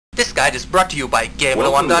This guide is brought to you by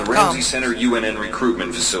Welcome to the GameOne.com. Ramsey Center UNN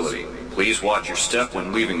recruitment facility. Please watch your step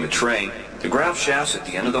when leaving the train. The grav shafts at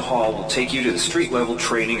the end of the hall will take you to the street-level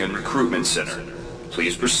training and recruitment center.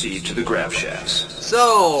 Please proceed to the grav shafts.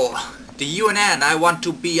 So, the UNN, I want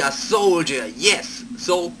to be a soldier, yes.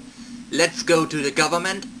 So, let's go to the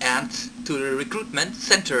government and to the recruitment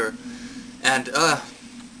center. And,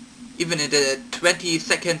 even in the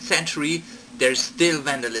 22nd century, there's still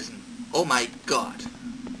vandalism. Oh my god.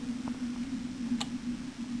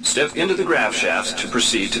 Step into the grav shafts to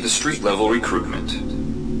proceed to the street-level recruitment.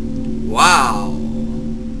 Wow.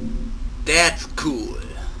 That's cool.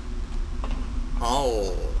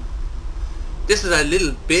 Oh. This is a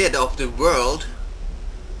little bit of the world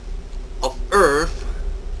of Earth.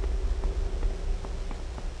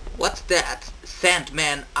 What's that?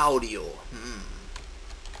 Sandman audio.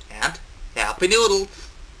 And Happy Noodles.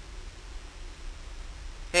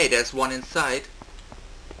 Hey, there's one inside.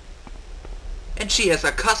 And she has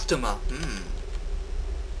a customer.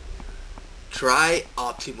 Try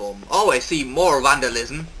Optimum. Oh, I see more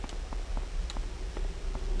vandalism.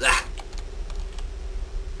 Ah.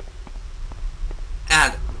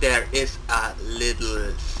 And there is a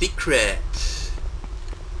little secret.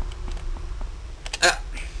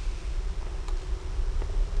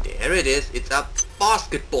 There it is. It's a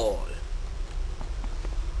basketball.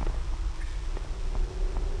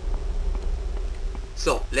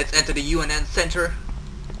 So, let's enter the UNN Center.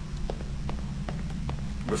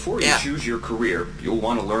 Before you choose your career, you'll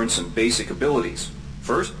want to learn some basic abilities.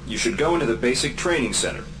 First, you should go into the basic training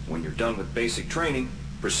center. When you're done with basic training,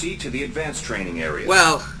 proceed to the advanced training area.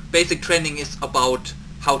 Well, basic training is about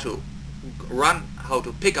how to run, how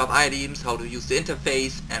to pick up items, how to use the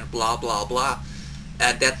interface, and blah blah blah.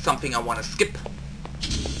 And that's something I want to skip.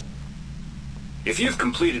 If you've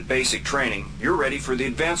completed basic training, you're ready for the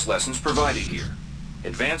advanced lessons provided here.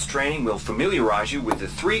 Advanced training will familiarize you with the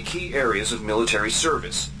three key areas of military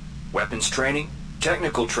service: weapons training,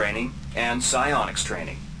 technical training, and psionics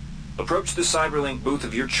training. Approach the Cyberlink booth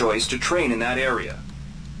of your choice to train in that area.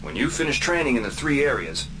 When you finish training in the three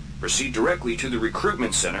areas, proceed directly to the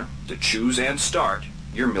recruitment center to choose and start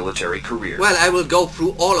your military career. Well, I will go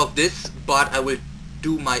through all of this, but I will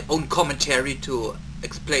do my own commentary to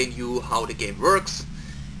explain you how the game works,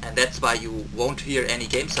 and that's why you won't hear any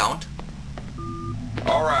game sound.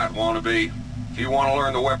 Alright, wannabe. If you want to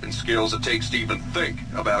learn the weapon skills it takes to even think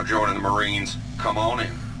about joining the Marines, come on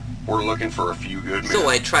in. We're looking for a few good men. So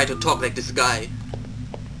I try to talk like this guy.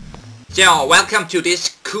 So, welcome to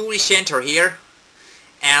this cool center here.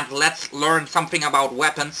 And let's learn something about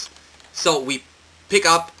weapons. So we pick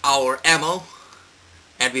up our ammo.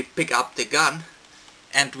 And we pick up the gun.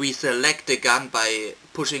 And we select the gun by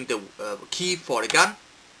pushing the key for the gun.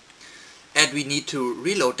 And we need to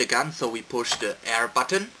reload the gun, so we push the R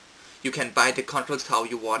button. You can buy the controls how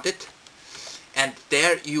you want it. And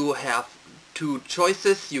there you have two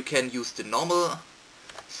choices. You can use the normal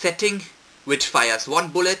setting, which fires one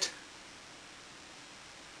bullet.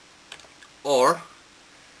 Or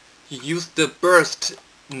you use the burst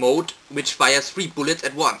mode, which fires 3 bullets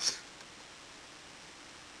at once.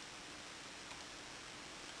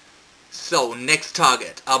 So, next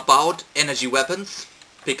target, about energy weapons.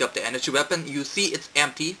 Pick up the energy weapon. You see it's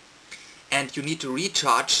empty, and you need to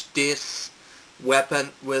recharge this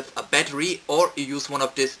weapon with a battery, or you use one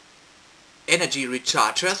of these energy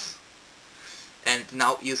rechargers. And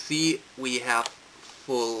now you see we have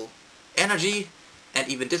full energy, and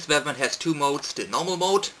even this weapon has 2 modes, the normal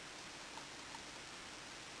mode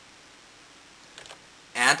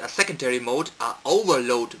and a secondary mode, a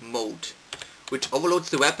overload mode, which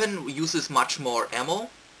overloads the weapon, uses much more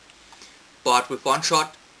ammo, but with one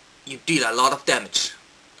shot you deal a lot of damage.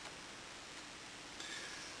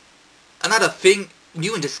 Another thing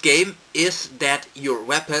new in this game is that your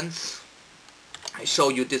weapons, I show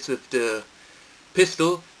you this with the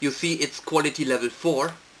pistol, you see it's quality level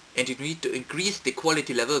 4, and you need to increase the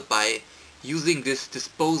quality level by using this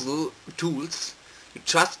disposal tools. You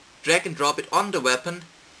just drag and drop it on the weapon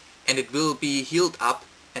and it will be healed up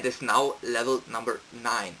and is now level number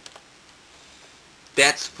 9.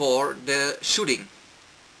 That's for the shooting.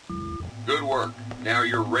 Good work. Now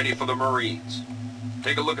you're ready for the Marines.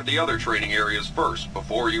 Take a look at the other training areas first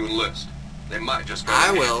before you enlist. They might just go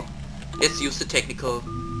I will. Let's use the technical.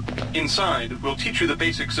 Inside, we'll teach you the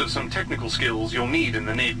basics of some technical skills you'll need in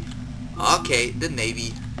the Navy. Okay, the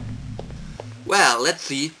Navy. Well, let's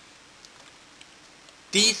see.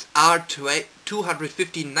 These are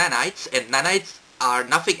 250 nanites, and nanites are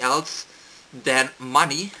nothing else than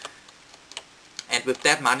money. And with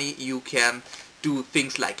that money you can do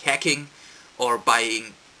things like hacking or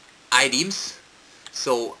buying items.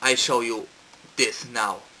 So I show you this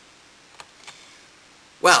now.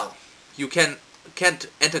 Well, you can't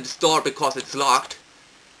enter the store because it's locked,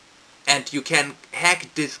 and you can hack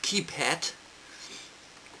this keypad,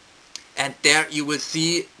 and there you will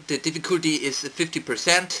see the difficulty is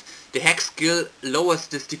 50%. The hack skill lowers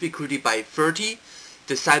this difficulty by 30.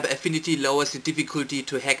 The cyber affinity lowers the difficulty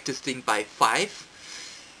to hack this thing by 5.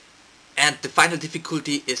 And the final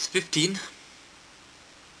difficulty is 15.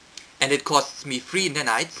 And it costs me 3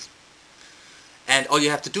 nanites. And all you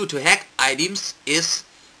have to do to hack items is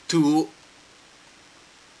to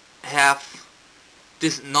have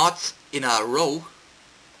these knots in a row.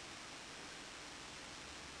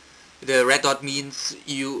 The red dot means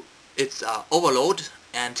it's overload,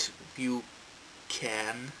 and you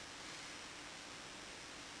can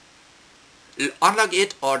unlock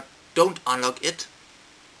it or don't unlock it.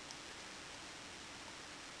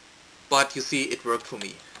 But you see, it worked for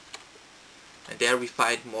me. And there we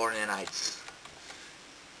find more nanites.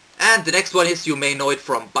 And the next one is, you may know it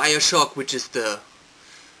from BioShock, which is the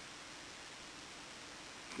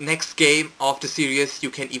next game of the series. You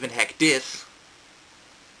can even hack this.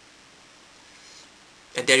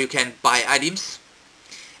 And there you can buy items.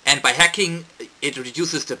 And by hacking, it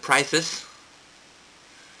reduces the prices.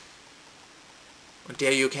 And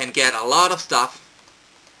there you can get a lot of stuff.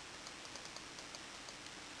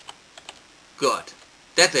 Good.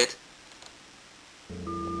 That's it.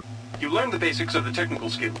 You learned the basics of the technical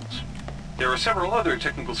skills. There are several other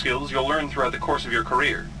technical skills you'll learn throughout the course of your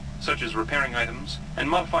career, such as repairing items and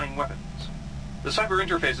modifying weapons. The cyber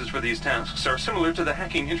interfaces for these tasks are similar to the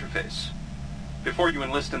hacking interface. Before you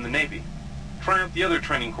enlist in the Navy, try out the other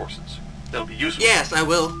training courses. They'll be useful. Yes, I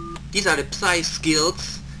will. These are the Psi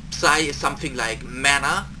skills. Psi is something like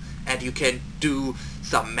mana, and you can do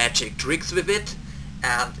some magic tricks with it.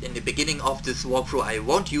 And in the beginning of this walkthrough I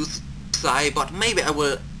won't use Psi, but maybe I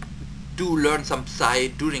will learn some Psi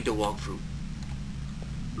during the walkthrough.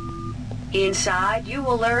 Inside, you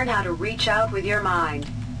will learn how to reach out with your mind.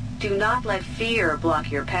 Do not let fear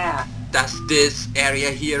block your path. Does this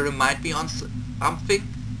area here remind me on something?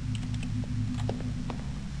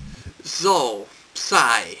 So,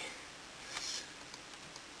 Psi.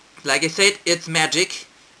 Like I said, it's magic,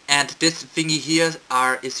 and this thingy here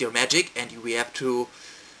is your magic, and we have to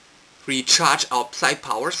recharge our Psi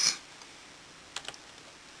powers.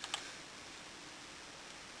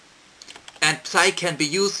 And Psi can be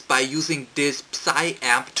used by using this Psi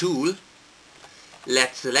amp tool.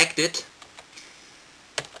 Let's select it.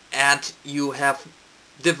 And you have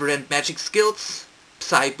different magic skills.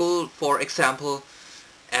 Psi Bull, for example,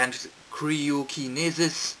 and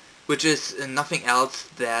Cryokinesis, which is nothing else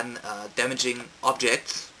than damaging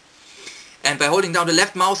objects. And by holding down the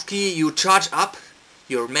left mouse key, you charge up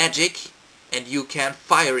your magic and you can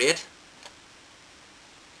fire it.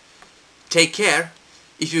 Take care.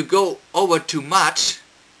 If you go over too much,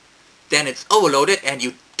 then it's overloaded and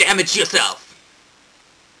you damage yourself.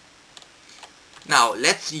 Now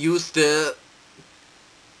let's use the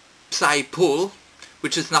Psi Pull,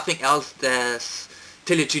 which is nothing else than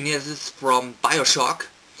telekinesis from BioShock,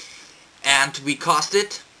 and we cast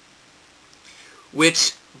it,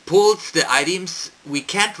 which pulls the items we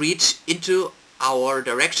can't reach into our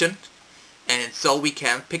direction, and so we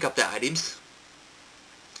can pick up the items.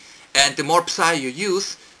 And the more Psi you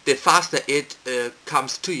use, the faster it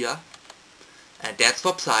comes to you. And that's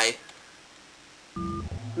for Psi.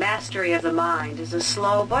 Mastery of the mind is a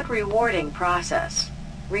slow but rewarding process.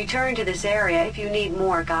 Return to this area if you need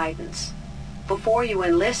more guidance. Before you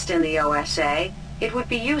enlist in the OSA, it would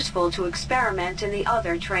be useful to experiment in the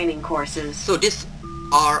other training courses. So these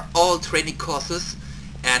are all training courses,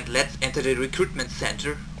 and let's enter the recruitment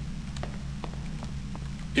center.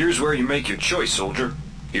 Here's where you make your choice, soldier.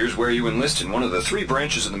 Here's where you enlist in one of the 3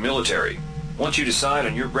 branches of the military. Once you decide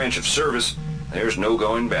on your branch of service, there's no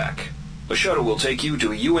going back. The shuttle will take you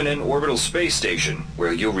to a UNN orbital space station,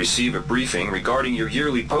 where you'll receive a briefing regarding your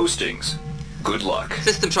yearly postings. Good luck.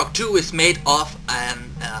 System Shock 2 is made of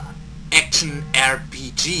an action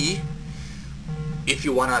RPG, if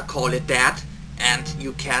you wanna call it that, and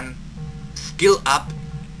you can skill up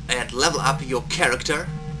and level up your character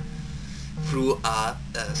through a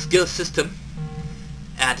skill system.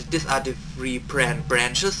 And these are the 3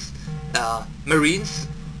 branches. Marines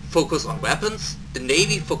focus on weapons, the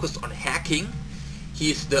Navy focus on hacking.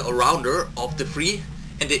 He's the all-rounder of the 3.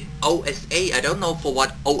 And the OSA, I don't know for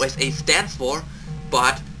what OSA stands for,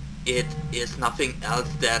 but it is nothing else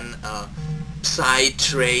than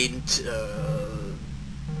Psi-trained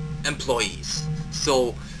employees.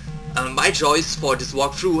 So my choice for this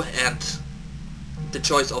walkthrough, and the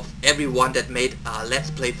choice of everyone that made a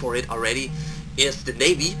let's play for it already, is the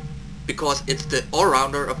Navy, because it's the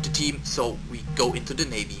all-rounder of the team, so we go into the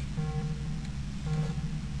Navy.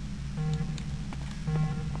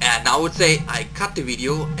 And now I would say I cut the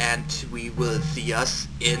video, and we will see us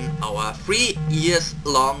in our 3 years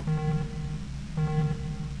long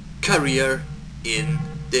career in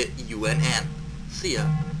the UNN. See ya.